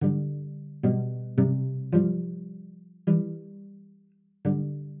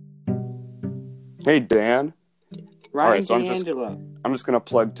Hey, Dan. Ryan All right, so D'Angelo. I'm just gonna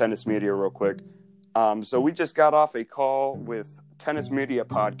plug Tennis Media real quick. So we just got off a call with Tennis Media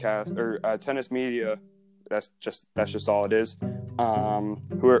podcast or Tennis Media. That's just all it is.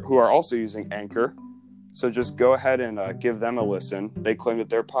 Who are also using Anchor. So just go ahead and give them a listen. They claim that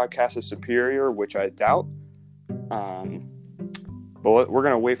their podcast is superior, which I doubt. But we're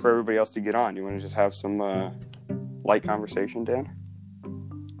gonna wait for everybody else to get on. You want to just have some light conversation, Dan?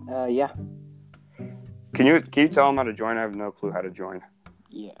 Yeah. Can you tell them how to join? I have no clue how to join.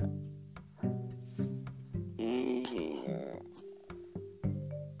 Yeah.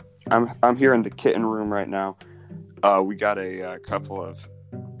 I'm here in the kitten room right now. We got a couple of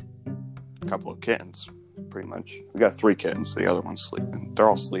kittens, pretty much. We got 3 kittens. The other one's sleeping. They're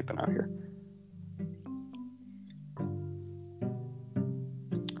all sleeping out here.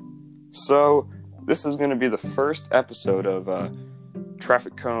 So this is going to be the first episode of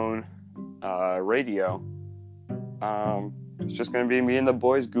Traffic Cone Radio. It's just going to be me and the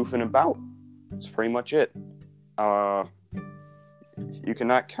boys goofing about. That's pretty much it. You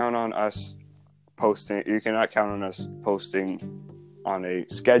cannot count on us posting. You cannot count on us posting on a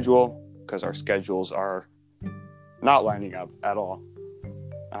schedule because our schedules are not lining up at all.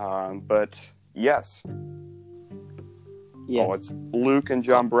 But yes. Yes. Oh, it's Luke and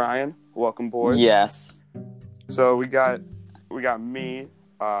John Bryan. Welcome, boys. Yes. So we got me,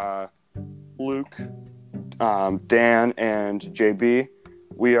 Luke, Dan, and JB.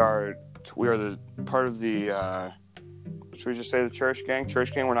 We are the part of the. Should we just say the church gang?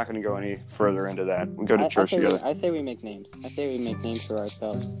 Church gang. We're not going to go any further into that. We go to church together. I say we make names. I say we make names for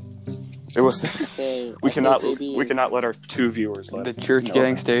ourselves. It was. We cannot let our 2 viewers live. The church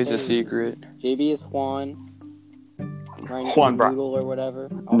gang stays a secret. JB is Juan. Juan Noodle or whatever.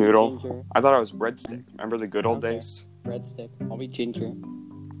 Noodle. I thought I was Breadstick. Remember the good old days? Breadstick. I'll be Ginger.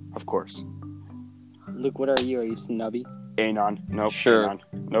 Of course. Luke, what are you? Are you Snubby? Anon. Nope. Sure. Anon.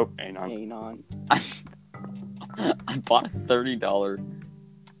 Nope. Anon. Anon. I bought a $30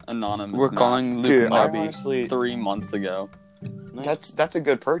 anonymous. We're calling Luke Dude, honestly 3 months ago. Nice. That's a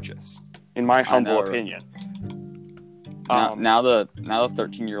good purchase, in my humble opinion. Now the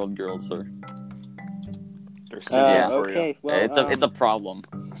 13-year-old girls are. They're singing for okay. you. Well, it's a problem.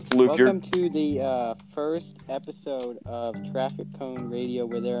 Luke, welcome to the first episode of Traffic Cone Radio,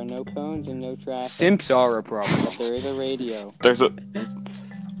 where there are no cones and no traffic. Simps are a problem. But there is a radio. There's a.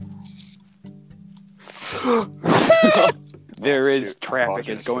 There is traffic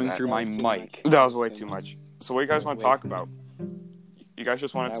is going through my mic. That was way too much. So what do you guys want to talk about? You guys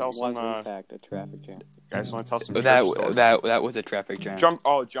just want to tell some. That was in fact a traffic jam. You guys want to tell some. That was a traffic jam.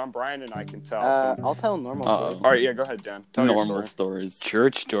 John Bryan and I can tell some. I'll tell normal stories. All right, yeah, go ahead, Dan. Tell your Normal story. stories.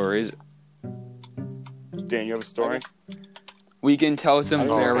 Church stories. Dan, you have a story? We can tell some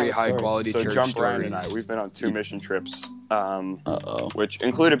very have a high story. quality So church John stories. Bryan and I, we've been on 2 mission trips, Uh-oh. which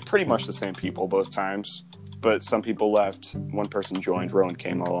included pretty much the same people both times, but some people left. One person joined. Rowan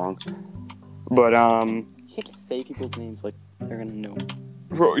came along. But You can't just say people's names like they're gonna know.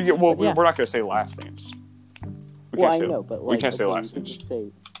 we're not going to say last names. I know, but we can't say okay, last you can names. just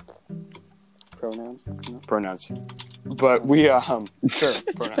say pronouns. You know? Pronouns. But we sure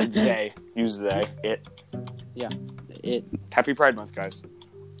pronouns. They use they it. Yeah. It. Happy Pride Month, guys.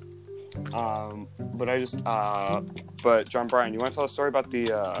 But I just but John Bryan, you want to tell a story about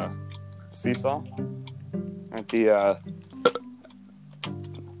the seesaw at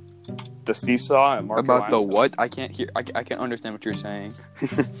the seesaw at Marco About the Limestone? what? I can't hear. I can't understand what you're saying.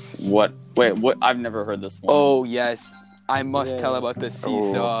 What? Wait, what? I've never heard this one. Oh yes, I must Yeah. tell about the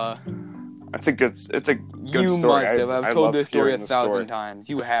seesaw. It's a good You story. must have. I've I told love this story hearing 1,000 times.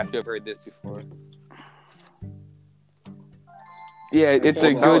 You have to have heard this before. Yeah, it's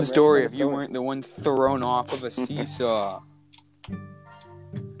a tell good it. story if you weren't the one thrown off of a seesaw.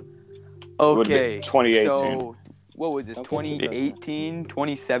 Okay, 2018. so what was this, 2018,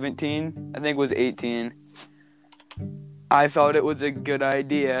 2017? I think it was 18. I thought it was a good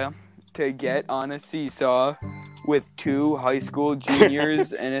idea to get on a seesaw with 2 high school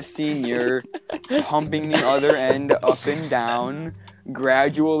juniors and a senior pumping the other end up and down,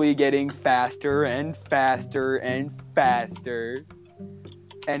 gradually getting faster and faster and faster.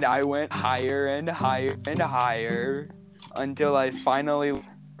 And I went higher and higher and higher until I finally...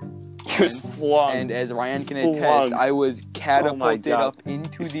 He was flung. And as Ryan can attest, Flung. I was catapulted God. up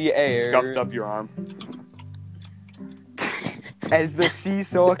into the air. Scuffed up your arm. As the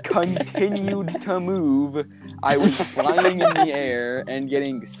seesaw continued to move, I was flying in the air and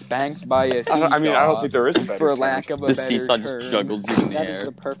getting spanked by a seesaw. I don't think there is a better for term. lack of a The better seesaw term. just juggles you in the That is air.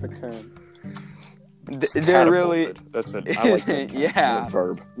 the perfect term. They're really... Catapulted. That's it. I like that term. Yeah. It's a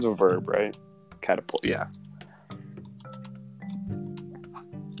verb. It's a verb, right? Catapult, yeah.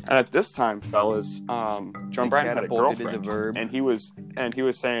 And at this time, fellas, John Bryan had a Catapulted is a girlfriend, verb. and he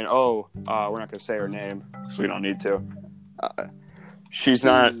was saying, "Oh, we're not gonna say her name because we don't need to. She's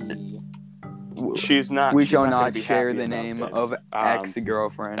not. She's not. We she's shall not gonna not be share happy the about name this." of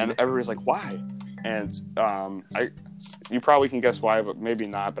ex-girlfriend. And everybody's like, "Why?" And you probably can guess why, but maybe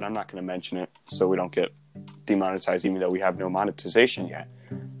not. But I'm not gonna mention it so we don't get demonetized, even though we have no monetization yet.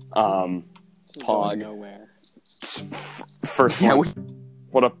 Pog. Nowhere. First Yeah, one.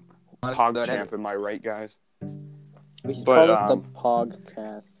 What a Pog that- champ, am I right, guys? We should But, call it the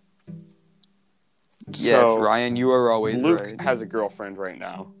Pogcast. Yes, So, Ryan, you are always Luke right. has a girlfriend right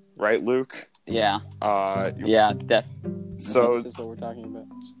now, right, Luke? Yeah. Yeah. So This is what we're talking about.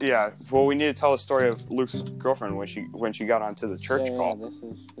 yeah, well, we need to tell the story of Luke's girlfriend when she got onto the church call. This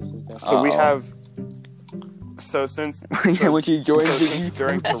is definitely... So we have. So since Yeah, when she joined so the since youth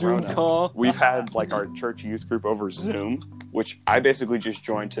during Zoom Corona, call. we've had like our church youth group over Zoom, which I basically just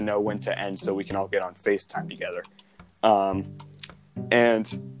joined to know when to end so we can all get on FaceTime together.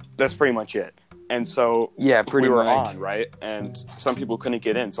 And that's pretty much it. And so Yeah, pretty we were much. on, right? And some people couldn't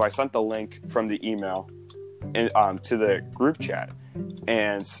get in. So I sent the link from the email to the group chat.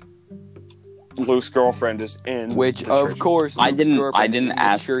 And Luke's girlfriend is in Which, the of church. course, I Luke's didn't girlfriend is in the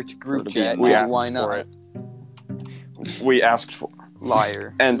ask church her group to be chat. in We there. asked Why for not? it. We asked for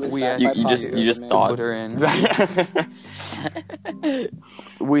Liar. and You just thought. Put her in.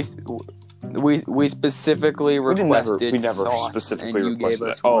 We specifically requested we never thoughts, specifically and you requested gave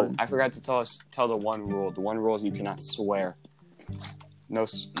us that. Oh, one. I forgot to tell the one rule. The one rule is you cannot swear. No.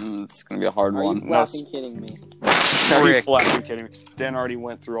 It's gonna be a hard Are one. you flapping kidding me? Are you Frick. flat kidding me? Dan already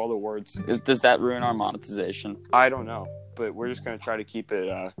went through all the words. Does that ruin our monetization? I don't know, but we're just gonna try to keep it.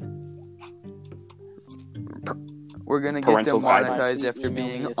 We're gonna get Parental guidance. demonetized after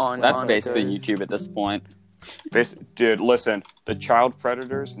being on. That's on basically because- YouTube at this point. Dude, listen. The child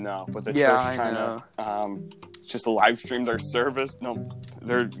predators, no, but the Yeah, church I trying to just live stream their service. No,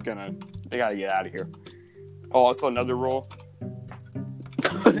 they gotta get out of here. Oh, also another rule.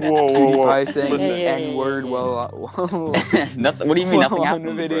 Whoa. PewDiePie saying Listen. the N-word while Nothing. What do you mean nothing On happened?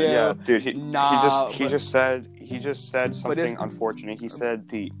 the on video. Yeah, dude. He just said But something if- unfortunate. He said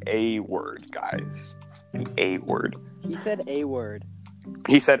the A word, guys. The A word. He said a word.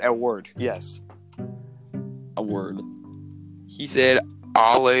 He said a word. Yes. A word. he said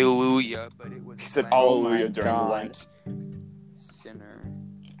Alleluia, but it was He said Lent. Alleluah during God. Lent. Sinner.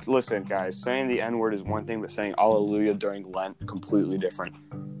 Listen, guys. Saying the N word is one thing, but saying Alleluia during Lent completely different.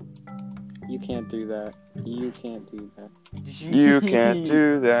 You can't do that. You can't do that. You can't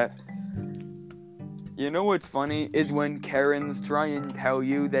do that. You know what's funny is when Karens try and tell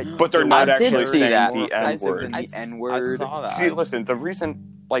you that, But they're not I did actually see saying that. the I N word. I the N-word. I saw that. See, listen. The reason,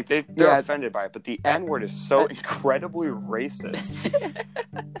 like, they're Yeah. offended by it, but the N word is so incredibly racist,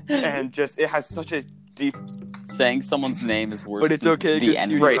 and just it has such a deep. Saying someone's name is worse. But it's than okay, The 'cause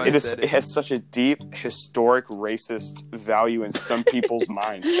N PewDiePie word. Right, said it has such a deep historic racist value in some people's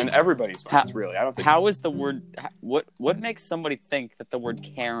minds and everybody's minds. Really, I don't think. How is the word? What makes somebody think that the word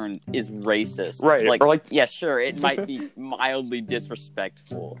Karen is racist? Right, Like, or like- yeah, sure, it might be mildly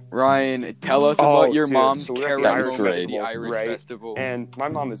disrespectful. Ryan, tell us Oh, about your dude, mom's so we're at the Karen Irish moment at festival, the Irish right? festival. And my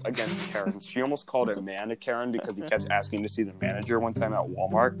mom is against Karens. She almost called a man a Karen because he kept asking to see the manager one time at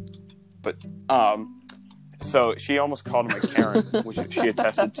Walmart. But so she almost called him a Karen, which she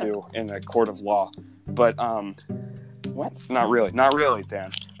attested to in a court of law. But What? not really,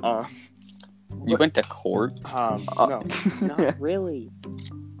 Dan. You went to court. No. Not really.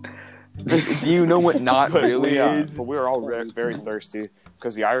 Do you know what not But really we, is? but we were all very thirsty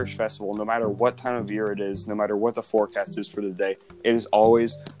because the Irish festival, no matter what time of year it is, no matter what the forecast is for the day, it is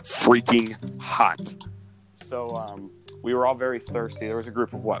always freaking hot. So we were all very thirsty. There was a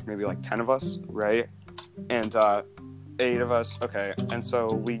group of maybe like 10 of us, right? And 8 of us. Okay, and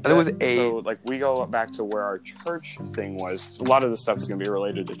so we. It was 8. So like we go back to where our church thing was. A lot of this stuff is going to be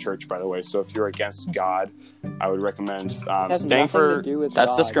related to church, by the way. So if you're against God, I would recommend It has staying nothing for. to do with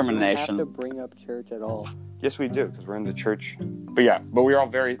That's God. discrimination. You don't have to bring up church at all. Yes, we do because we're in the church. But yeah, but we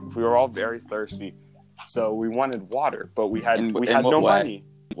were all very thirsty. So we wanted water, but we had In no what way? money.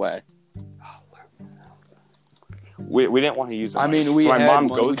 Way. We didn't want to use the I money. mean, we so my had mom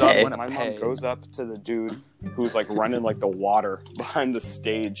money, goes we up. didn't wanna My pay. mom goes up to the dude who's like running like the water behind the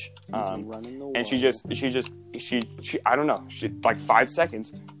stage. Running the And she water. I don't know. She like 5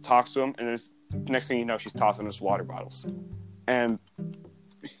 seconds talks to him, and next thing you know, she's tossing us water bottles, and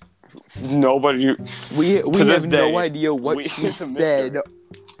nobody. We To this have day, no idea what we- she it's a said. mystery.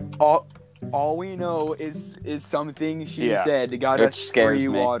 All we know is something she Yeah. said got Which us scares free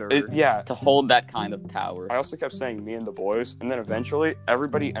me. water. Yeah. To hold that kind of power. I also kept saying me and the boys, and then eventually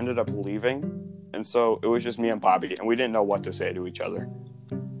everybody ended up leaving, and so it was just me and Bobby, and we didn't know what to say to each other.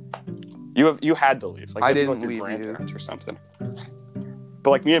 You had to leave. Like, I you had to go didn't with your leave you. grandparents or something. But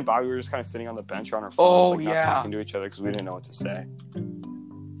like me and Bobby were just kind of sitting on the bench on our phones, like not talking to each other because we didn't know what to say.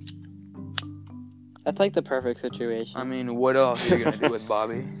 That's like the perfect situation. I mean, what else are you gonna do with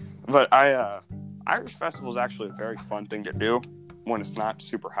Bobby? But Irish Festival is actually a very fun thing to do when it's not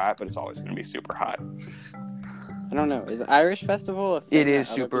super hot, but it's always going to be super hot. I don't know. Is Irish Festival a thing It is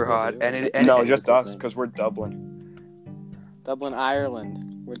that other super people hot, do? and No, it, just us, thing. because we're Dublin. Dublin,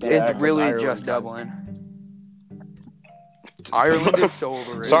 Ireland. We're Yeah, it's 'cause really Ireland, just guys. Dublin. Ireland is so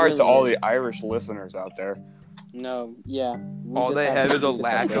overrated. Sorry really to all is. the Irish listeners out there. No, yeah. All they have is a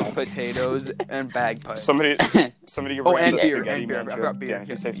lack of food. potatoes and bagpipes. Somebody can Oh, bring and the beer, spaghetti and beer. man I joke. forgot beer. Dan,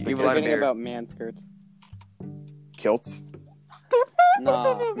 you say You spaghetti. allowed Forgetting beer. about man skirts. Kilts?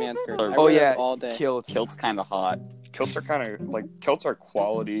 Nah, man skirts. I Oh, wear those yeah, all day. kilts. Kilt's kind of hot. Kilts are kind of, like, kilts are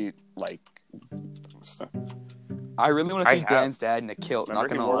quality, like... I really want to I see have. Dan's dad in a kilt. Remember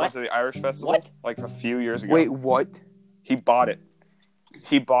Not he gonna wore lie. one to the Irish Festival? What? Like a few years ago. Wait, what? He bought it.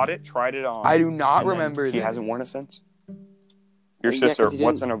 He bought it, tried it on. I do not and then remember He this. hasn't worn it since. Your Yeah, sister, 'cause he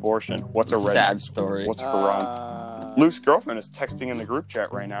what's didn't- an abortion? What's a redneck? Sad story. What's Quran? Uh, Luke's girlfriend is texting in the group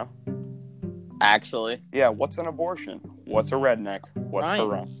chat right now. Actually. Yeah, what's an abortion? What's a redneck? What's Ryan.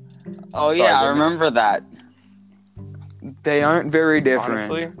 Quran? Oh, Sorry, yeah, I Brittany. remember that. They aren't very different.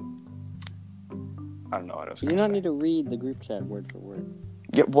 Honestly, I don't know what I was you going don't to say. need to read the group chat word for word.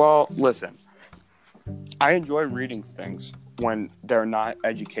 Yeah, well, listen. I enjoy reading things when they're not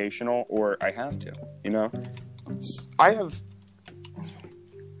educational or I have to, you know? I have...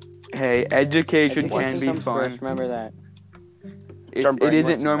 Hey, education can Education be comes fun. first, remember that. John It Bryan isn't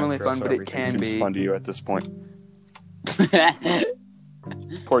writes an normally intro, fun, so but it everything can seems be. fun to you at this point.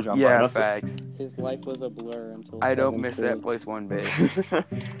 Poor John Yeah, Bryan. facts. His life was a blur until I don't 7th miss grade. that place one bit.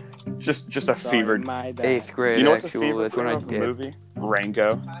 just a Sorry, fevered... my bad. 8th grade, You know what's a actually. fevered That's when thing I of a did. movie?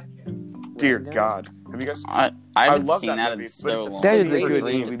 Rango. Dear Rango? God. Have you guys... I haven't love seen that that movie, in but so it's a long. That is a Fevered good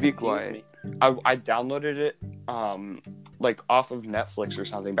Dream movie. just Be confused quiet. me. I downloaded it, like off of Netflix or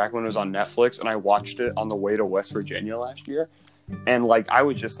something back when it was on Netflix, and I watched it on the way to West Virginia last year, and like I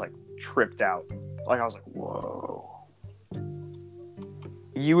was just like tripped out. Like I was like, whoa.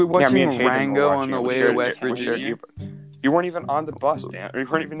 You were me watching and Hayden were Rango watching on it. the We way shared to it. West We shared Virginia. You weren't even on the bus, Dan. Or you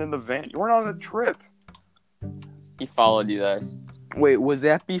weren't even in the van. You weren't on the trip. He followed you there. Wait, was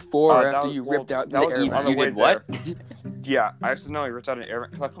that before or that after was- you well, ripped out that the was air on the You way did what? Yeah, I accidentally ripped out an air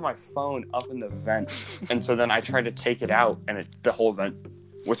vent because I put my phone up in the vent, and so then I tried to take it out, and the whole vent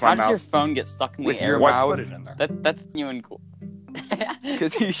with my How does mouth. your phone get stuck in the With air? your Why mouth? put it in there? That's you and cool.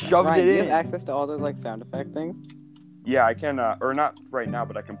 Because he shoved Ryan, it do you in. have access to all those like sound effect things? Yeah, I can, or not right now,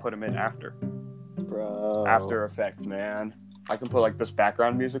 but I can put them in after. Bro. After Effects, man. I can put like this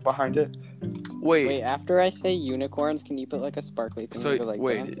background music behind it. Wait, after I say unicorns, can you put like a sparkly thing So over like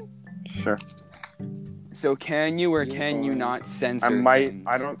wait, that? Sure. so can you or can you not censor? I might. things?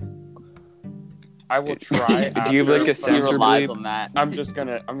 I don't. I will try. Do you have, like, a after, but He censor relies bleep? on that. I'm just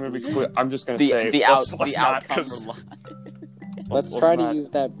gonna be quick. I'm just gonna the say the let's not, outcome 'cause Let's let's try to not- use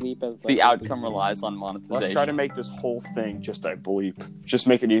that bleep as like, the a outcome bleep. relies on monetization. Let's try to make this whole thing just a bleep. Just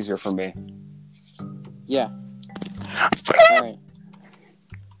make it easier for me. Yeah. Alright.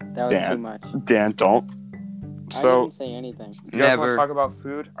 That was Dan. too much. Dan, don't. I So didn't say anything. you guys want Never. to talk about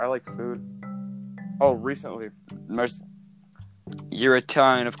food? I like food. Oh, recently. You're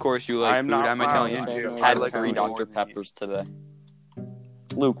Italian, of course you like I'm food. not I'm lying. Italian too. Okay, I Had like 3 food Dr. more than you. Peppers today.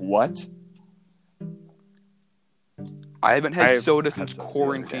 Luke, what? I haven't had I've soda had since soda the other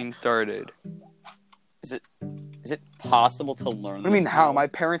quarantine started. Is it possible to learn? I mean, this how? now? My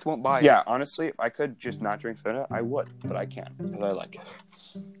parents won't buy it. Yeah, honestly, if I could just not drink soda, I would, but I can't because I like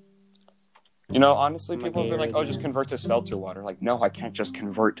it. You know, honestly, I'm people like are like, Gatorade, "Oh, just man. convert to seltzer water." Like, no, I can't just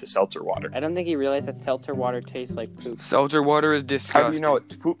convert to seltzer water. I don't think he realized that seltzer water tastes like poop. Seltzer water is disgusting. How do you know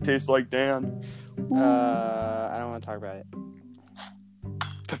what poop tastes like, Dan? I don't want to talk about it.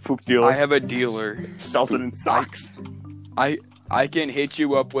 The poop dealer I have a dealer. sells it in socks. I can hit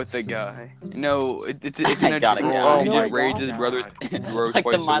you up with a guy. No, it's in I a got it, drawer. yeah. He Oh my just raids God. his brother's drawer like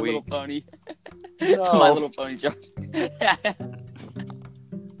twice the My a week. Little Pony. No. My Little Pony joke.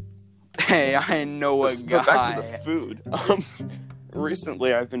 Hey, I know a guy. But back to the food.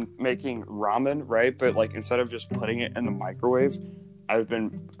 Recently, I've been making ramen, right? But like instead of just putting it in the microwave, I've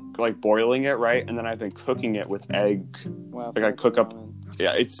been like boiling it, right? And then I've been cooking it with egg. Wow, Like, I fancy cook up- ramen.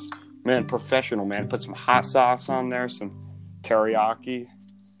 Yeah, it's professional, man. Put some hot sauce on there, some teriyaki.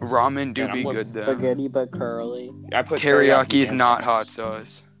 Ramen do Yeah, be I'm good though. Spaghetti but curly. I put Teriyaki is and not hot hot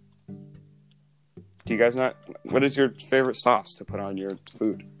sauce. Do you guys not? What is your favorite sauce to put on your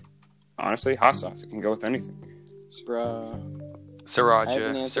food? Honestly, hot sauce. It can go with anything. Bruh. I have an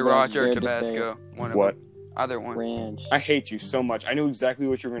Sriracha. answer, but I'm Sriracha or scared to say Tabasco. One of What? them. Either one. Ranch. I hate you so much. I knew exactly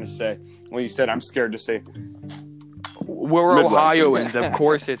what you were going to say when you said I'm scared to say. We're Midwest. Ohioans. Of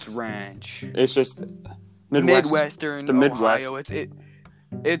course it's ranch. It's just Midwest. Midwestern the Midwest. Ohio. The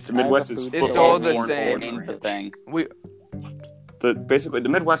It's I have Midwest a is food it's full all of the corn, same. corn, Means the ranch. thing. Basically, the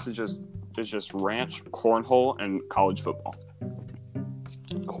Midwest is just ranch, cornhole, and college football.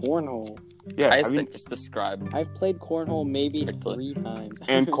 Cornhole. Yeah, I just think just describe. I've played cornhole maybe Perfectly. 3 times.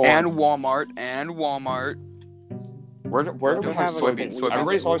 and corn. and Walmart. Where do we We have have a- soybeans? we have-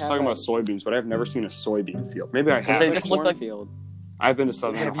 Everybody's we always have talking a- about soybeans, but I've never seen a soybean field. Maybe I Because have. they just look like- cornfield. I've been to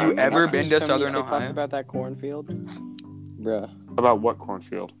Southern Have Ohio. you ever many been times. to Southern TikToks Ohio? about that cornfield? Bruh. About what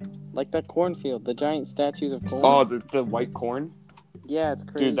cornfield? Like that cornfield, the giant statues of corn. Oh, the white corn? Yeah, it's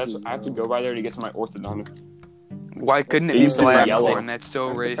crazy. Dude, I have to go by there to get to my orthodontic. Why couldn't it It be used to be black yellow. corn? That's so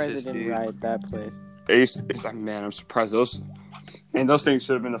I'm surprised they racist, didn't dude. riot that place. Man, I'm surprised those things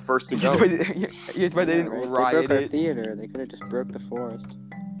should have been the first to go. You're surprised they didn't right? They riot broke our it. theater. They could have just broke the forest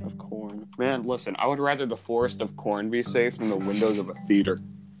of corn. Man, listen, I would rather the forest of corn be safe than the windows of a theater.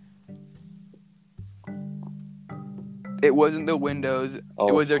 It wasn't the windows. Oh,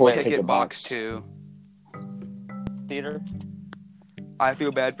 it was their poor ticket box too. Theater. I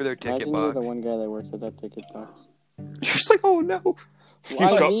feel bad for their ticket Imagine you're box. the one guy that works at that ticket box. You're just like, oh no.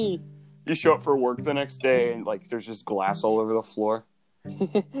 Why show- me? You show up for work the next day and like there's just glass all over the floor.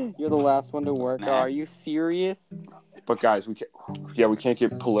 You're the last one to work. Nah. Oh, are you serious? But guys, we can't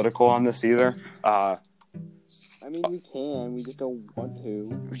get political on this either. I mean, we can. We just don't want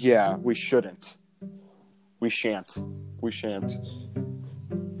to. Yeah, we shouldn't. We shan't.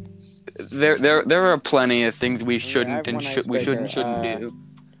 There are plenty of things we I shouldn't have and one we shouldn't icebreaker. do.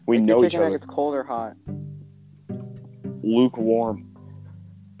 We Make know your each chicken other. nuggets cold or hot? Lukewarm.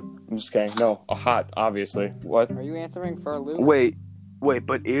 I'm just kidding. No, hot, obviously. What? Are you answering for Luke? Wait,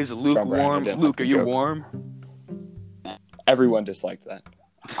 but is Luke John Bryan, I warm? didn't Luke, like the are you joke. warm? Everyone disliked that.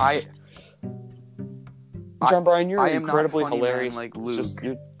 John Bryan, you're I am not incredibly funny, man, hilarious. like It's just-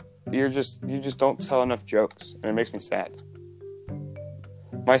 Luke. you just don't tell enough jokes, and it makes me sad.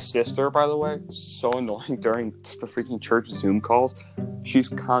 My sister, by the way, is so annoying during the freaking church Zoom calls. She's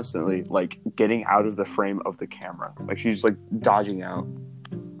constantly like getting out of the frame of the camera, like she's like dodging out.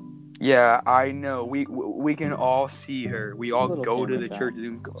 Yeah, I know. We can all see her. We all Little go to camera the shot. church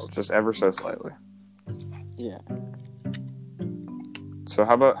Zoom call. Just ever so slightly. Yeah. So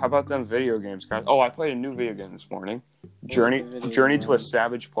how about them video games, guys? Oh, I played a new video game this morning. What was the video Journey to a game?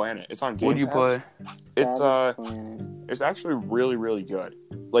 Savage Planet. It's on Game What'd you Pass. play? It's Savage Planet. it's actually really really good.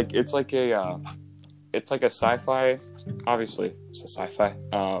 Like it's like a sci-fi. Obviously, it's a sci-fi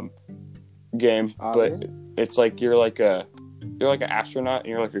game, Obvious. but it's like you're like an astronaut and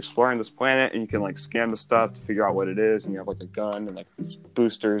you're like exploring this planet and you can like scan the stuff to figure out what it is and you have like a gun and like these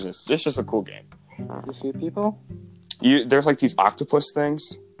boosters. It's just a cool game. You shoot people? There's like these octopus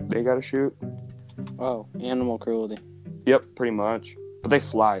things they gotta shoot. Oh, animal cruelty. Yep, pretty much. But they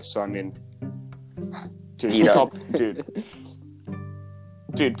fly, so I mean, dude, Eat football, dude,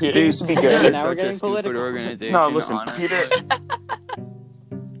 Peter Dude, used to be Yeah, good. now we're getting political. Organization, No, listen, honestly. Dude,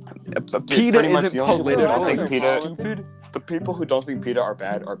 PETA pretty much isn't the only people who don't political. think They're PETA. The people who don't think PETA are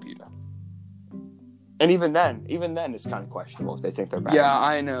bad are PETA. And even then, it's kind of questionable if they think they're bad. Yeah,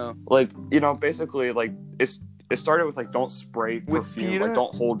 I know. Like basically, like it started with like don't spray With perfume, PETA? like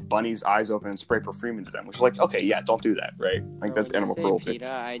don't hold bunnies' eyes open and spray perfume into them, which is like okay, yeah, don't do that, right? Like that's animal cruelty.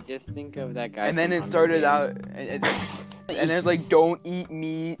 PETA, I just think of that guy. And then from it Hunger started out, Games. and there's like don't eat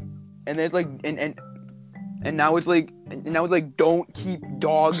meat, and there's like and now it's like don't keep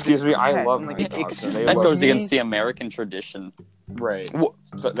dogs. Excuse me, as I pets. love And, my like, dogs, and they That love goes me. against the American tradition. Right. Wha-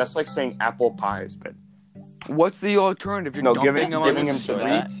 So that's like saying apple pies, but What's the alternative? You're No, dumping them on giving the them to street?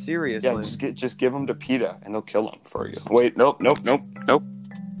 that. Seriously. yeah, just give them to PETA and they'll kill them for you. Wait, nope.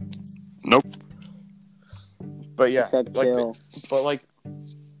 But He yeah, said like, kill. but like,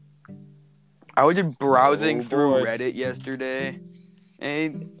 I was just browsing Oh, through boy. Reddit yesterday,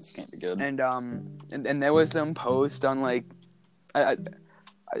 and This can't be good. and there was some post on like I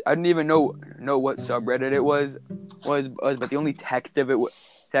didn't even know what subreddit it was, but the only text of it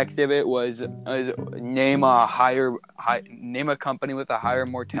was name a company with a higher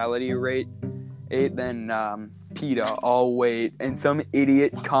mortality rate than PETA. I'll wait, and some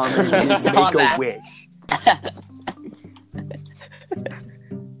idiot commented Saw make a that. wish.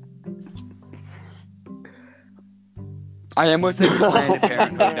 I almost said Planned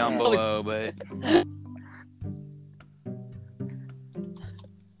Parenthood down below, but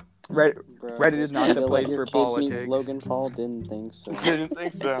Reddit is not the place for politics. Logan Paul didn't think so. Didn't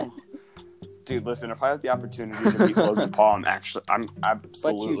think so. Dude, listen, if I have the opportunity to meet Logan Paul, I'm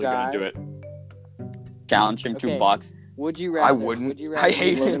absolutely gonna do it. Challenge him to box. Would you rather? I wouldn't. Would you rather I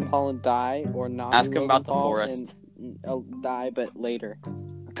hate Logan him. Paul and die, or not? Ask him Logan about the Paul forest. And, die, but later.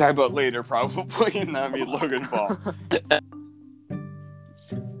 Die, but later, probably not meet Logan Paul.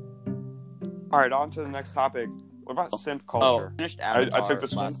 All right, on to the next topic. What about simp culture? Finished Avatar. I took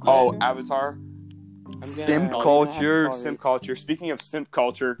this one. last night. Oh, Avatar. Simp I'm culture. gonna Simp culture. Speaking of simp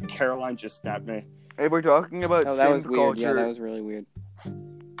culture, Caroline just snapped me. If we're talking about Oh, that was simp weird. culture, Yeah, that was really weird.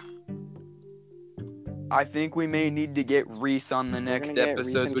 I think we may need to get Reese on the We're next gonna get episode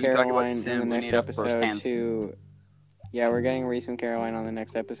Reese so we and can talk about Caroline in the simps. next need a episode first-hand. to. Yeah, we're getting Reese and Caroline on the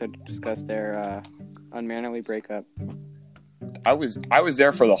next episode to discuss their unmannerly breakup. I was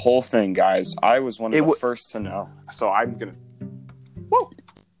there for the whole thing, guys. I was one of the first to know. So I'm gonna. Woo!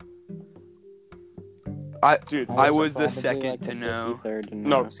 I Also was the probably second like the to know. 53rd to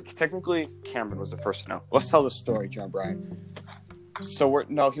No, technically Cameron was the first to know. Let's tell the story, John Bryan. So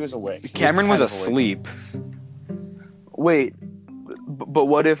he was awake. Cameron was kind of awake. asleep. Wait, but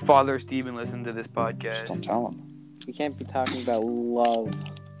what if Father Stephen listened to this podcast? Just don't tell him. We can't be talking about love.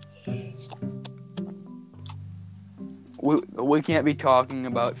 We can't be talking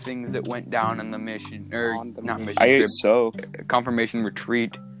about things that went down in the mission, or On the not mission. mission. I ate trip, soap. confirmation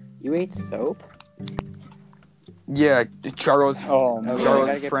retreat. You ate soap? Yeah, Charles. Oh, Okay, Charles we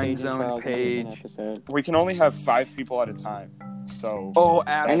gotta get friend Paige and zoned Charles on a different Paige. episode. We can only have 5 people at a time. So Oh,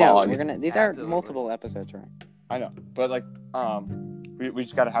 I absolutely. know. These are multiple episodes, right? I know, but like, we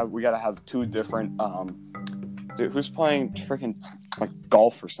just gotta have 2 different. Dude, who's playing freaking like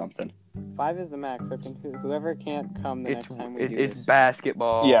golf or something? 5 is the max. So whoever can't come the next time we do It's this,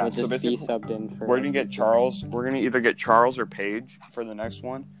 basketball. Yeah, will so just be basically, subbed in for. we're gonna get Charles. We're gonna either get Charles or Paige for the next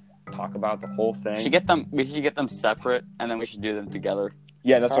one. Talk about the whole thing. We should get them separate, and then we should do them together.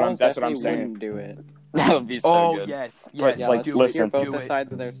 Yeah, that's Charles what I'm definitely saying. wouldn't do it. That would be so Oh good. yes, But, yes. Yeah, like, let's listen. hear both Do the it.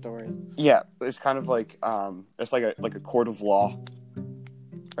 sides of their stories. Yeah, it's kind of like it's like a court of law,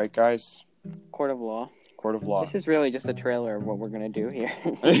 right, guys? Court of law. Court of law. This is really just a trailer of what we're gonna do here.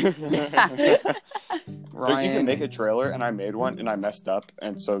 You Ryan, can make a trailer, and I made one, and I messed up,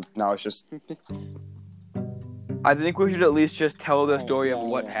 and so now it's just. I think we should at least just tell the story of yeah,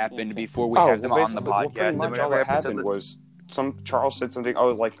 what yeah, happened yeah. before we have them on the basically, podcast. pretty and much all whatever that episode happened that- was Charles said something. I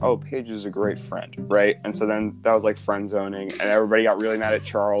was like, "Oh, Paige is a great friend," right? And so then that was like friend zoning, and everybody got really mad at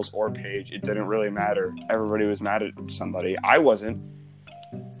Charles or Paige. It didn't really matter. Everybody was mad at somebody. I wasn't.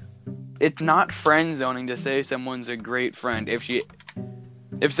 It's not friend zoning to say someone's a great friend.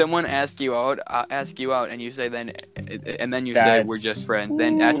 If someone asks you out, and you say say That's- we're just friends,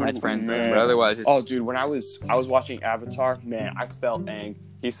 then that's when it's friend zoning. Man. But otherwise, it's Oh, dude, when I was watching Avatar, man, I felt ang.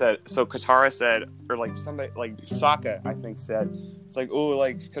 He said, so Katara said, or like somebody, like Sokka, I think said, it's like, oh,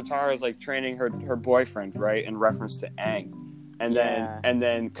 like Katara's like training her boyfriend, right, in reference to Aang, and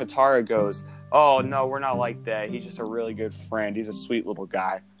then Katara goes, oh no, we're not like that. He's just a really good friend. He's a sweet little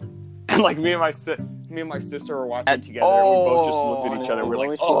guy. And like me and my sister were watching together, and we both just looked at each other. We're What like,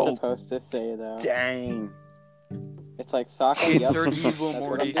 was oh, she supposed to say though? dang. It's like Sokka. Yep, insert evil that's what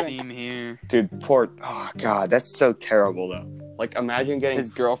Morty I'm doing. theme here. Dude, oh god, that's so terrible though. Like, imagine getting His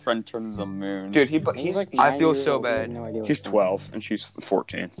girlfriend turned to the moon. Dude, he's like I 9 feel years so old, he has bad. no idea he's what's going on. 12 and she's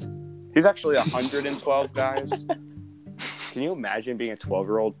 14. He's actually 112, guys. Can you imagine being a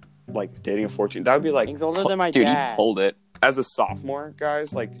 12-year-old like dating a 14? That would be like, He's older than my Dude, he dad. pulled it. as a sophomore,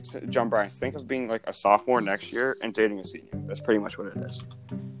 guys. Like John Bryan, think of being like a sophomore next year and dating a senior. That's pretty much what it is.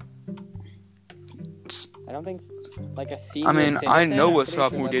 I don't think like a senior. I mean, I citizen, know I'm a pretty sure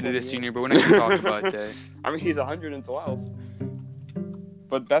sophomore that's dated what a he is. senior, but we're not going to talk about that. I mean, he's 112.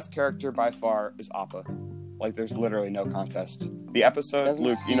 But best character by far is Appa. Like, there's literally no contest. The episode, Doesn't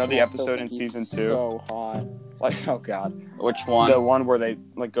Luke, you know the Steve also episode in think season he's 2? So hot. Like, oh god. Which one? The one where they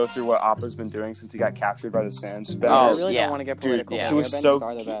like go through what Appa's been doing since he got captured by the sand I spiders. really yeah. don't want to get Dude, political. yeah. but he was airbenders so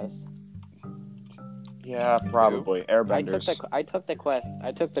are the cute. best. Yeah, probably. Airbenders. I took the quest.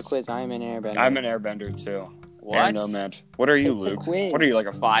 I took the quiz. I'm an airbender. I'm an airbender too. What? Air nomad. What are you, Take the Luke? quiz. What are you, like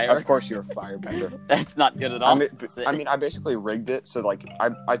a Fire? Of course you're a firebender. That's not good at all. I mean, I basically rigged it so like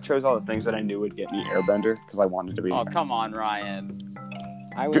I chose all the things that I knew would get me airbender because I wanted to be. Oh, come on, Ryan.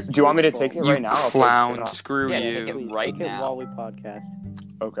 I Do was you want me to truthful. take it You right now? I'll take clown. it off. Screw Yeah, you. take it Please, right take it now. while we podcast.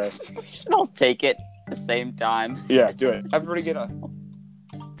 Okay. I'll take it at the same time. Yeah, do it. Everybody get a.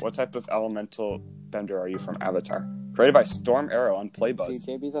 What type of elemental bender are you from Avatar? Created by Storm Arrow on Dude, Playbuzz.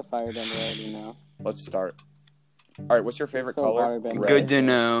 JB's a firebender right now. Let's start. All right, what's your favorite So color? waterbender. Red. Good to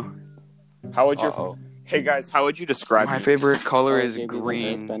know. How would your Uh-oh. Hey guys, how would you describe My me? favorite color Oh, is JB's an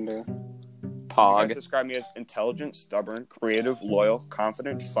green. earthbender. You guys Pog. describe me as intelligent, stubborn, creative, loyal,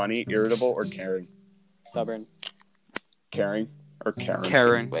 confident, funny, irritable, or caring? Stubborn. Caring or Karen?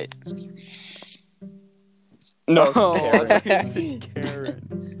 Karen. Wait. No, it's Oh, Karen.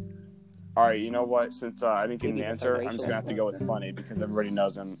 Karen. All right, you know what? Since I didn't get an Maybe answer, it's a I'm just gonna have to go with racial funny because everybody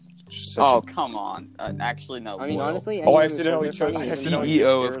knows I'm such Oh, a... come on. Actually, no. I mean, loyal. honestly, Oh, I anyone who says accidentally they're chose- funny I is accidentally annoying. chose-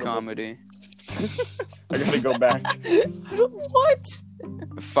 CEO of irritable. comedy. I gotta go back. What?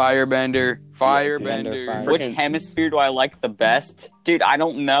 Firebender. Firebender. Fire. Which Frickin- hemisphere do I like the best? Dude, I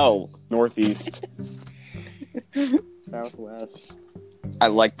don't know. Northeast. Southwest. I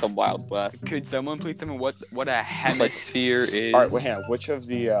like the Wild West. Could someone please tell me what a hemisphere is? All right, wait, hang on. Which of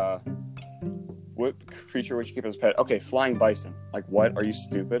the what creature would you keep as a pet? Okay, flying bison. Like, what? Are you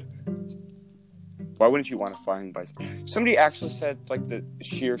stupid? Why wouldn't you want a flying bison? Somebody actually said like the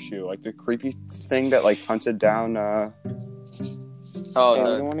sheer shoe, like the creepy thing that like hunted down. Oh, Hey, we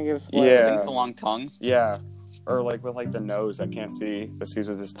the don't want to give Yeah. spoilers. thing with the long tongue? Yeah, or like with like the nose that can't see, that sees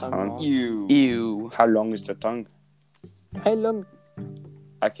with his Tongue tongue. long. You. Ew. How long is the tongue? Hey, look.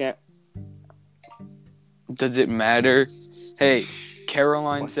 I can't. Does it matter? Hey,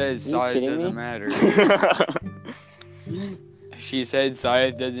 Caroline What? says Are you size kidding doesn't me? matter. She said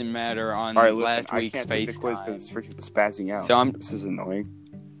size doesn't matter on All right, listen. last I week's can't take the quiz FaceTime. because it's freaking spazzing out. So I'm- This is annoying.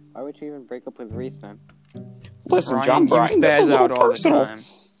 Why would you even break up with Reese then? Listen, Brian, John you Bryan, that's a spaz little out all personal. the time.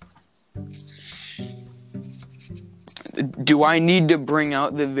 Do I need to bring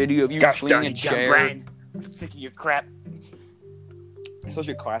out the video of you Gosh flinging darn a it, John chair? Bryan. I'm sick of your crap. It's such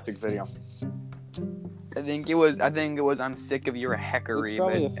a classic video. I think it was. I'm sick of your heckery, It's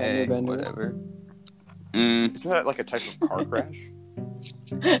probably but a fender bender. whatever. Mm. Isn't that like a type of car crash?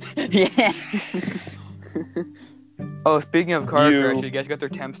 Yeah. Oh, speaking of car You- crashes, you guys got their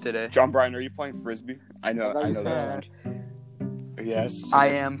temps today. John Bryan, are you playing frisbee? I know that Yeah. sound. Yes. I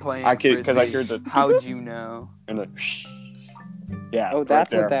am playing. I could because I Frisbee. heard the How'd you know? and the yeah. Oh, right that's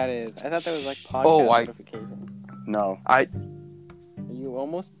there. what that is. I thought that was like podcast Oh, notification. No. Are you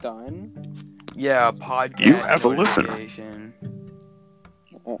almost done? Yeah, podcast. You have a listener. notification.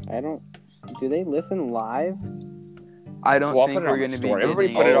 I don't. Do they listen live? I don't Well, I'll think put it we're on going the to be story. Everybody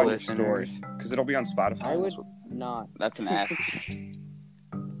getting put it all on your listeners. story because it'll be on Spotify. I would not. That's an F.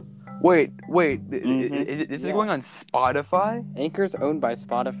 Wait. Mhm. This is Yeah. going on Spotify? Anchor's owned by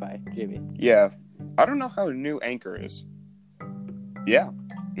Spotify, Jimmy. Yeah. I don't know how a new Anchor is. Yeah.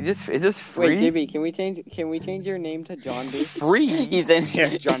 Is this free? Wait, Jimmy, can we change your name to John B? Free? He's in.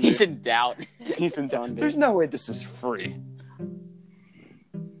 Yeah, John he's B. in doubt. Ethan, John B. there's no way this is free.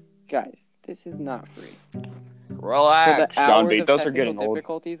 Guys, this is not free. Relax. For the John hours B, of those are technical getting old.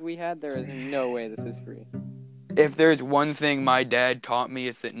 difficulties we had, there is no way this is free. If there's one thing my dad taught me,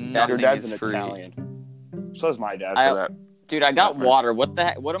 it's that nothing Your dad's is an free. Italian. So is my dad I- for that. Dude, I got water. What the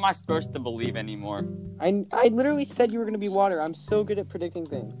heck? What am I supposed to believe anymore? I literally said you were gonna be water. I'm so good at predicting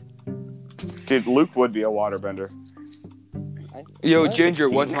things. Dude, Luke would be a waterbender. Yo, What? Ginger,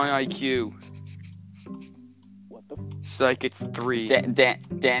 what's my IQ? What the? It's like it's 3. Dan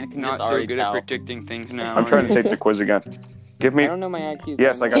can Not just so already good tell. at predicting things now. I'm trying to take the quiz again. Give I me. don't know my IQ.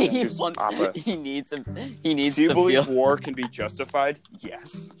 Yes, I got he to wants. opera. He needs him. He needs Do you to believe feel. war can be justified?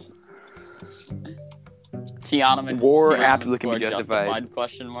 Yes. Tiananmen. War Tiananmen absolutely can be Square justified.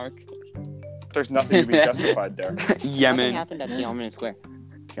 Question mark. There's nothing to be justified there. Nothing Yemen. happened at Tiananmen Square.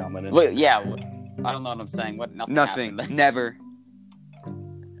 Tiananmen. Wait, yeah. I don't know what I'm saying. What? Nothing. happened. Never.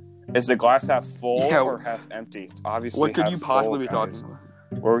 Is the glass half full Yeah. or half empty? It's obviously What could half you possibly be full, talking guys. about?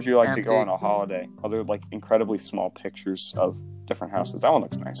 Where would you like to go on Empty. a holiday? Other like incredibly small pictures of different houses. That one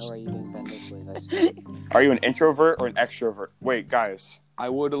looks nice. How are you doing, Ben? This way, nice. Are you an introvert or an extrovert? Wait, guys. I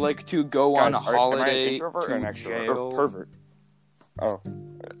would like to go Guys, on a am I an holiday introvert to or an extrovert? jail. Or pervert. Oh.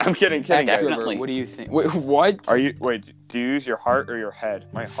 I'm kidding, guys. Definitely. What do you think? Wait, what? Are you wait, do you use your heart or your head?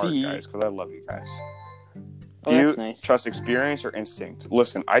 My heart, See. guys, because I love you guys. Oh, Do you that's nice. trust experience or instinct?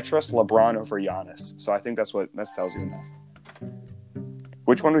 Listen, I trust LeBron over Giannis, so I think that tells you enough.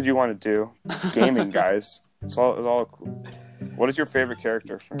 Which one would you want to do? Gaming, guys. It's all cool. What is your favorite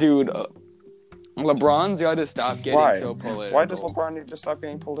character? Dude, LeBron's got to stop getting Why? so political. Why does LeBron need to stop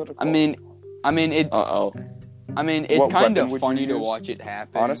getting political? I mean, it's Uh-oh. What kind weapon of would funny you to use? watch it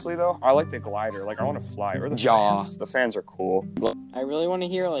happen. honestly though, I like the glider. Like I want to fly or the Jaw. fans. The fans are cool. I really want to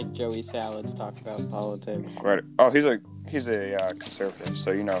hear like Joey Salads talk about politics. Right. Oh, he's a conservative,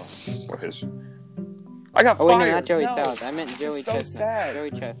 so you know what his. I got Oh wait, fired. no, not Joey No. Salads. I meant Joey so Chestnut. sad.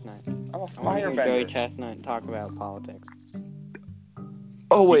 Joey Chestnut. I'm a I want to hear Joey firebender. Chestnut talk about politics.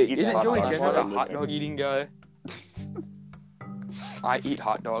 Oh wait, He eats isn't hot Joey dogs Chestnut while a I hot live dog eating guy? I eat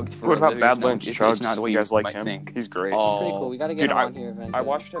hot dogs for What a about living. Badlands It's Chugs? not the way You guys like might him? think. He's great. Pretty cool. We gotta get Dude, him on here eventually. I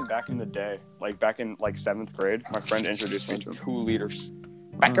watched him back in the day, like back in like 7th grade. My friend introduced me to him. 2 liters.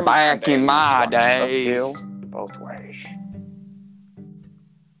 Back in my day. Uphill, both ways.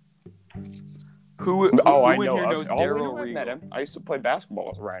 Who I in know. here knows I Daryl met Regal? him. I used to play basketball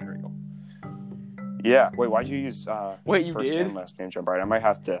with Ryan Regal. Yeah. Wait, why'd you use Wait, you first did? and last name, John Bright? I might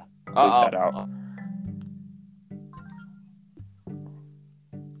have to bleep that out.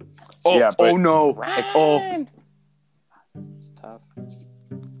 Oh, Yeah, but- oh no. It's tough.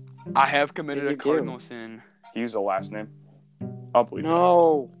 I have committed What a did you do? cardinal sin. He used the last name. I'll bleep it.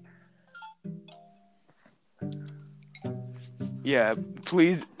 No. Yeah,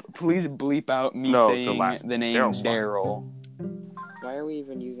 please bleep out me No, saying the name Daryl's fine. Daryl. Why are we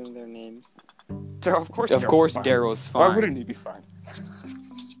even using their name? Of course, Of course, fine. Daryl's Why fine. wouldn't he be fine?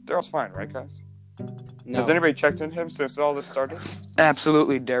 Daryl's fine, right, guys? No. Has anybody checked in him since all this started?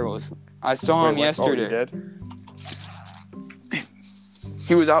 Absolutely, Daryl's. I saw him Wait, what? Oh, you yesterday. did?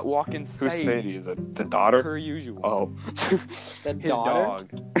 He was out walking Who's Sadie? The daughter? per usual. Oh. The His daughter?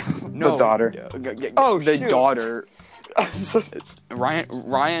 dog. No, The daughter. Oh, the shoot. daughter.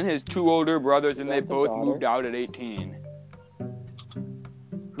 Ryan has 2 older brothers, and that they the both daughter? moved out at 18.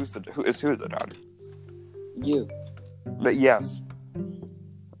 who is the daughter? You. But yes.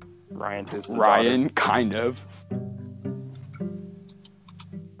 Ryan is the Ryan, kind of. daughter.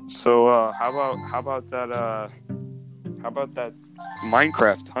 So how about that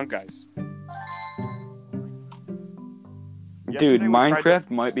Minecraft, huh, guys? Dude, Yesterday we tried Minecraft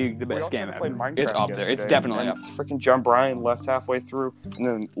might be the We best all game tried to play ever. Minecraft It's up there. It's yesterday, definitely and up. Freaking John Bryan left halfway through, and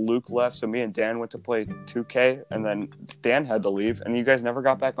then Luke left, so me and Dan went to play 2K, and then Dan had to leave, and you guys never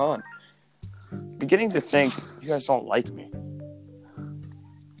got back on. Beginning to think you guys don't like me.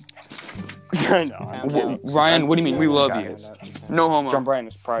 I know. Found out. Ryan, what do you mean? We love you. Guys. No homo. John Bryan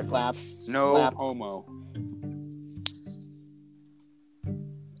is prideful. Clap. No Clap. homo.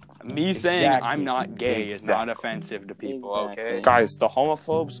 Me saying Exactly. I'm not gay is not Exactly. offensive to people, Exactly. okay? Guys, the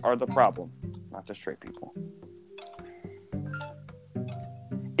homophobes are the problem, not the straight people.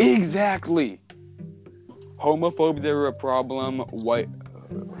 Exactly. Homophobes are a problem. White,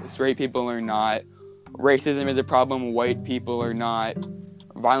 straight people are not. Racism is a problem. White people are not.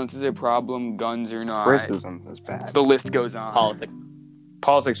 Violence is a problem. Guns are not. Racism is bad. The list goes on.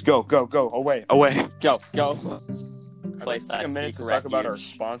 Politics. Go, away. Go. I'd Place like to take a that minute to seek talk about our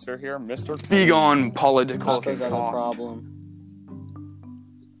refuge. sponsor here, Mr. Be gone, political Cockers are the talk. problem.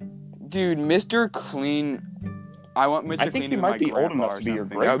 Dude, Mr. Clean. I want Mr. I think Clean he to might be be my old grandpa enough or to be your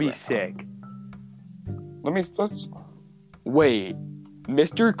something. That would be great-grandpa. sick. Let's. Wait,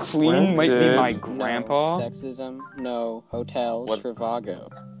 Mr. Clean When might be did- my No. grandpa? Sexism. No. Hotel. What? Trivago.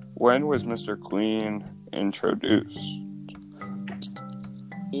 When was Mr. Clean introduced?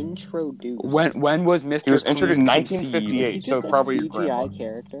 Introduced. When was Mr. He was Clean introduced in conceived? 1958, Is he so just a probably your CGI grandpa.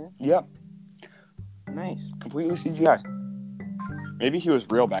 character? Yeah, Nice. completely CGI. Maybe he was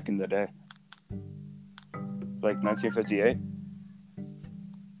real back in the day, like 1958.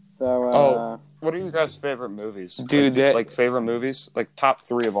 So, Oh. What are you guys' favorite movies? Dude, like favorite movies, like top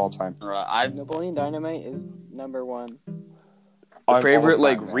 3 of all time. Napoleon Dynamite is number 1. All Favorite time,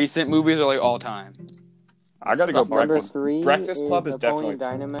 like man. recent movies or like all time? I gotta go. Number Breakfast. 3 Breakfast Club is Napoleon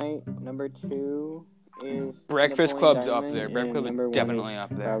definitely. Dynamite. Number 2 is Breakfast Napoleon Club's up Dynamite, there. Breakfast and Club is number 1 definitely is up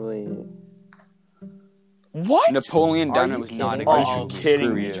there. Probably. What? Napoleon Are Dynamite you was not a kidding? good Are you movie. kidding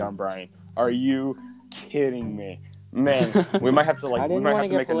Screw me, you. John Bryan? Are you kidding me, man? We might have to I we didn't might want have to to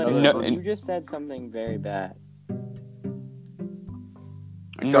get make another. political. No, but you just said something very bad.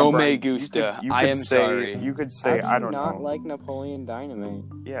 No John me Bryan, gusta. You I could am say, sorry. You could How say do I you don't not know. like Napoleon Dynamite?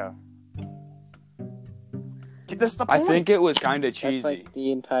 Yeah. That's the I point. think it was kind of That's cheesy. like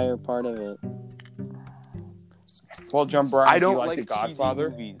the entire part of it. Well, John Bryan, I do don't you like like The Godfather.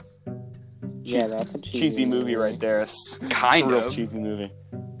 cheesy movies. Yeah, that's a Cheesy movie right there. It's Kind a real of. cheesy movie.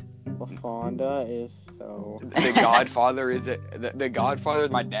 La Fonda is so. The Godfather is the Godfather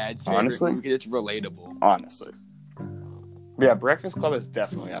is my dad's favorite Honestly? movie. It's relatable. Honestly. Yeah, Breakfast Club is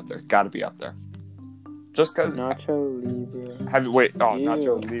definitely up there. Got to be up there. Just because. Nacho Libre.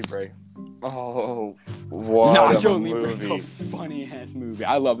 Nacho Libre. Oh, what Nacho a Libre is a movie! funny ass movie.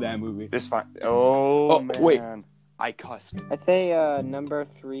 I love that movie. It's fine. Oh, Oh, man. wait. I cussed. I'd say number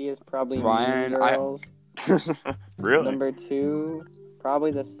 3 is probably Ryan, Mean Girls. Really? Number 2,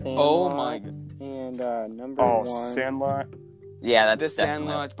 probably The Sandlot. Oh my god. And number Oh, 1. Sandlot. Yeah, The that's definitely.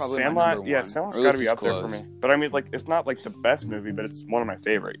 Sandlot's probably my Sandlot. number Yeah, one. Sandlot's Or at got to least be up it's there for close. me. But I mean, like, it's not like the best movie, but it's one of my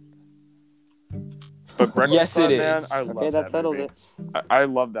favorite. But Breakfast Yes, Club, it man, is. I love Okay, that settles movie. it. I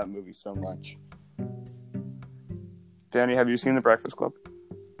love that movie so much. Danny, have you seen The Breakfast Club?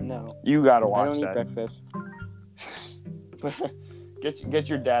 No. You gotta I watch don't eat that. breakfast. Get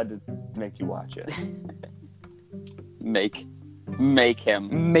your dad to make you watch it. Make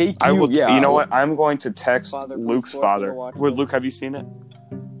him. I will. Yeah. You know what? I'm going to text Father, please Luke's force me to father. watch Wait, this. Luke, have you seen it?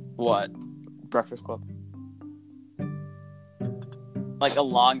 What? Breakfast Club. Like a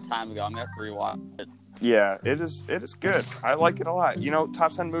long time ago. I'm gonna have to rewatch it. Yeah, it is. It is good. I like it a lot. You know,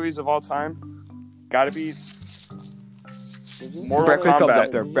 top 10 movies of all time. Gotta be. Did you Mortal Breakfast Club's Kombat.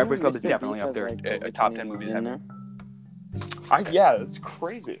 up there. Did you Breakfast know Club is Mr. definitely Beast up has, there. like, A over top 20 10 movies in ever. there? Yeah, it's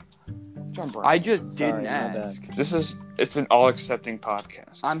crazy. John Brown. I just didn't Sorry, my ask. bad. It's an all-accepting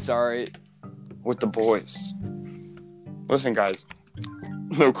podcast. I'm sorry. With the boys. Listen, guys.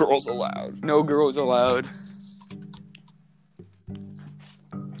 No girls allowed. No girls allowed.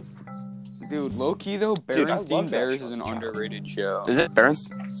 Dude, low key though, Dude, I love Berenstain that Bears show is as an a child. underrated show. Is it? Barons?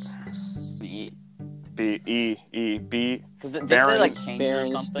 B? B. Because did Barons- they like change it or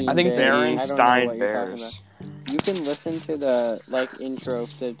something? I think it's Bears. I don't know Berenstain what you're talking Bears. about. You can listen to the intro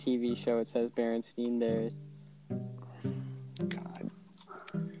of the TV show. It says Berenstain Bears. God.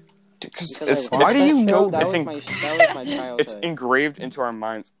 Because Because it's, I why watched do that you show, know that it's was my childhood. it's engraved into our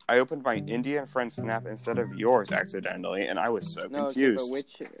minds. I opened my Indian friend snap instead of yours accidentally, and I was so No, okay, confused.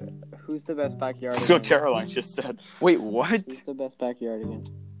 but who's the best backyard? So again? Caroline just said, Wait, what? Who's the best backyard again?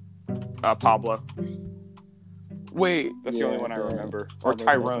 Pablo. Wait, That's the only Yeah, one I the- remember. Or Pablo's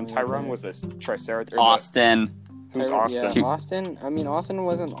Tyrone. definitely Tyrone okay. was this Triceratops. Austin. Who's Tyro- Austin? Yeah, Austin. I mean, Austin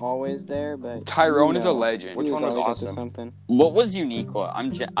wasn't always there, but Tyrone you is a know, legend. He Which one was always up Austin? to something. What was Uniqua?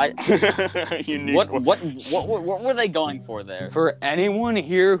 Unique. What were they going for there? For anyone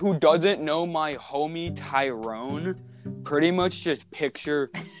here who doesn't know my homie Tyrone, pretty much just picture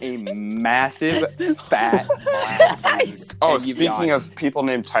a massive, fat, black dude. Oh, And you've speaking got of people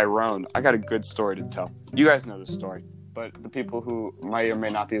named Tyrone, I got a good story to tell. You guys know this story, but the people who might or may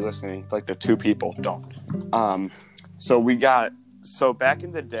not be listening, like the two people, don't. So back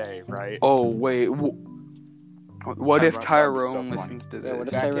in the day, right? Oh wait, what if Tyrone, Tyrone that would be so listens to Yeah, what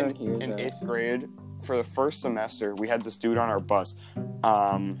this? if Back Tyrone hears in that? 8th grade, for the first semester, we had this dude on our bus.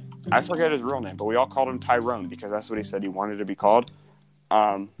 I forget his real name, but we all called him Tyrone because that's what he said he wanted to be called.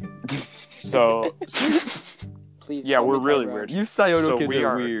 So Please. yeah, call me we're really Tyrone. weird. You Scioto So kids we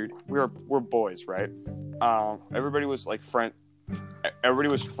are are- weird. We're boys, right? Everybody was like everybody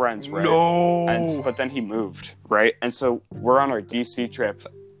was friends, right? No. But then he moved, right? And so we're on our DC trip.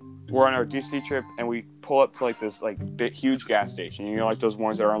 And we pull up to like this like huge gas station. You know, like those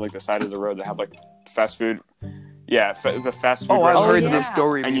ones that are on like the side of the road that have like fast food. Yeah, the fast food. Oh, I've heard restaurants. this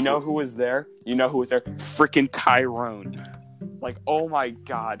story. And you know before. who was there? Freaking Tyrone. Like, oh my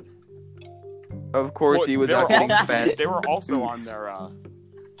god. Of course, Well, he was they were out getting also- fast. They were also on their.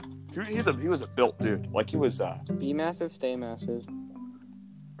 He was a built dude. Like he was. Be massive, stay massive.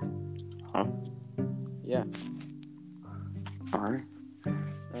 Huh? Yeah. All right.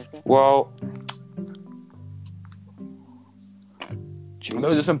 Okay. Well.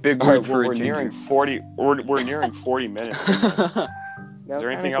 Those are some big All right, words for we're a ginger. nearing 40. We're nearing 40 minutes. In this. Is That was there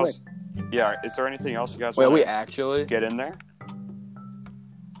anything kinda else? Yeah. Is there anything else you guys Wait, want we to actually? get in there?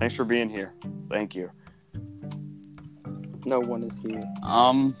 Thanks for being here. Thank you. quick. No one is here.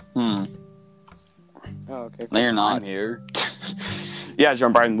 Hmm. Oh, okay. No, you're not. I'm here. Yeah,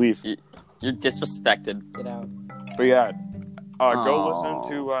 John Biden, leave. You're disrespected. Get out. But yeah, go Oh,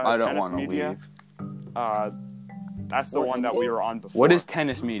 listen to I don't Tennis wanna Media. leave. That's the one that we were on before. What is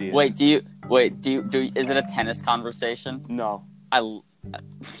tennis media? Wait, is it a tennis conversation? No,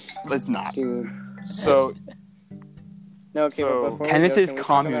 it's not. Dude. So No, okay, So- but before Tennis we go, is can we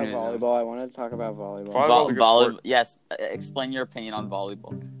communism. Talk about volleyball. I wanted to talk about volleyball. Volleyball's a good sport. Yes. Explain your opinion on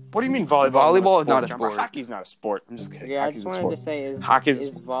volleyball. what do you mean volleyball? Volleyball is not a John Brown? sport. Hockey's not a sport. I'm just kidding. Yeah, I Hockey's just a wanted sport. to say, is Hockey's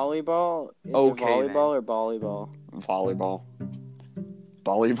a volleyball Okay, volleyball or volleyball? Volleyball.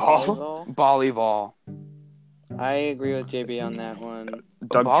 Volleyball. Volleyball. I agree with JB on that one.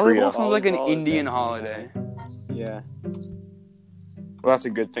 Doug Volleyball Trio. sounds like an Volleyball is Indian definitely holiday. Yeah. Well, that's a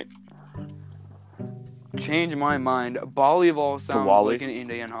good thing. Change my mind. Volleyball sounds Wally? like an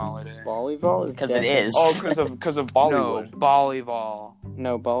Indian holiday. Volleyball is 'Cause it definitely- is. Oh, because of Bollywood. No, volleyball.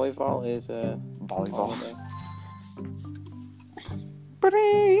 No, volleyball is a Volleyball. holiday.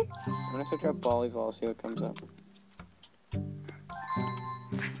 Ba-dee. I'm gonna search up volleyball, see what comes up.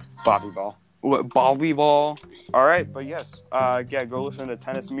 Volleyball. What, volleyball? All right, but yes, yeah, go listen to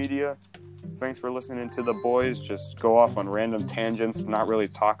Tennis Media. Thanks for listening to the boys. Just go off on random tangents, not really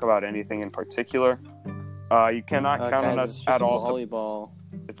talk about anything in particular. You cannot count on Guys, us it's at just all. Volleyball.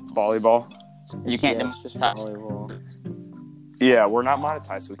 It's volleyball. You can't. Yeah, it's just touch. volleyball. Yeah, we're not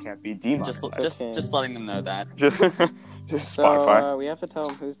monetized, so we can't be demonetized. Just letting them know that. Just Spotify. So we have to tell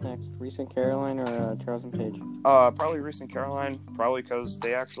them who's next, Recent Caroline or Charles and Paige. Probably Reese and Caroline. Probably because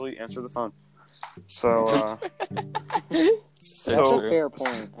they actually answer the phone. So That's a fair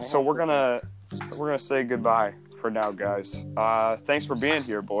point. So we're gonna say goodbye for now, guys. Thanks for being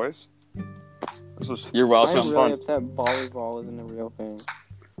here, boys. You're welcome. I'm really upset volleyball isn't a real thing.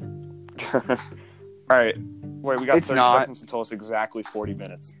 All right. Wait, we got It's 30 not. seconds until it's exactly 40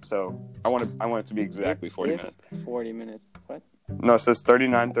 minutes. So I want it to be exactly 40 minutes. 40 minutes. What? No, it says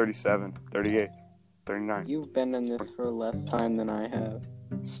 39, 37, 38, 39. You've been in this for less time than I have.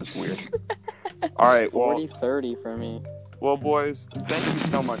 This is weird. All right, well, 30 for me. Well, boys, thank you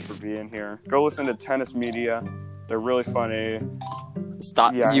so much for being here. Go listen to Tennis Media. They're really funny.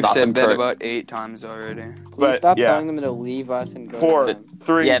 Stop. Yeah. You've Stop said them, that Kurt. about 8 times already. Please But, stop yeah. telling them to leave us and go 4, to them.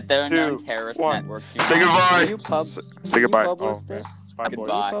 3, Yeah, they're a 2, known terrorist 1. network. Say goodbye. You Say goodbye. You publish Oh, this? bye, boys.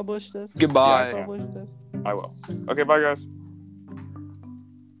 Goodbye. You publish this? Goodbye. You publish this? I will. Okay, bye, guys.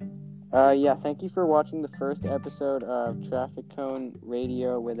 Yeah, thank you for watching the first episode of Traffic Cone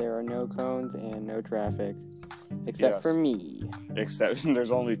Radio, where there are no cones and no traffic. Except Yes. for me. Except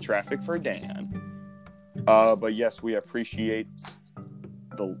there's only traffic for Dan. But yes, we appreciate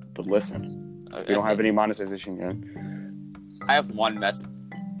the listen. We don't have any monetization yet. I have one message.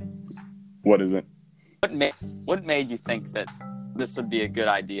 What is it? What made you think that this would be a good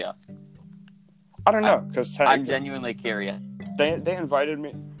idea? I don't know, because I'm genuinely curious. they invited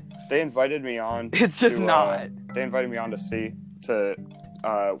me. They invited me on. It's just not. They invited me on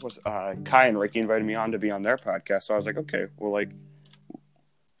Kai and Ricky invited me on to be on their podcast. So I was like, okay, well, like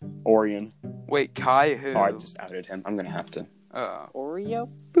Orion. Wait, Kai who? Oh, I just outed him. I'm gonna have to. Oreo?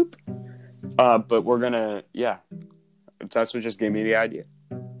 But we're gonna, yeah. That's what just gave me the idea.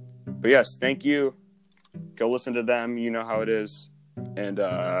 But yes, thank you. Go listen to them. You know how it is. And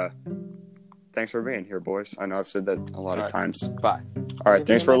thanks for being here, boys. I know I've said that a lot of times. Bye. All right,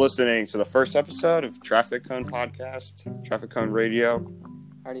 thanks for listening to the first episode of Traffic Cone Podcast, Traffic Cone Radio.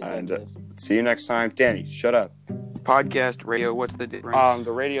 I already said And this. see you next time. Danny, shut up. Podcast, radio, what's the difference?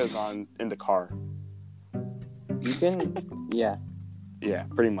 The radio's on in the car. You can, yeah. Yeah,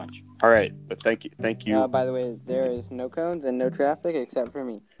 pretty much. All right, but thank you. By the way, there is no cones and no traffic except for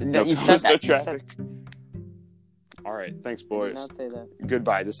me. No, You said there's no that. You said- traffic. All right, thanks, I did boys. not say that.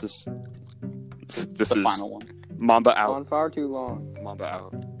 Goodbye. This is the final one. Mamba out. On far too long. Mamba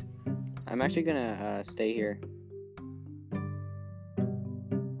out. I'm actually gonna stay here.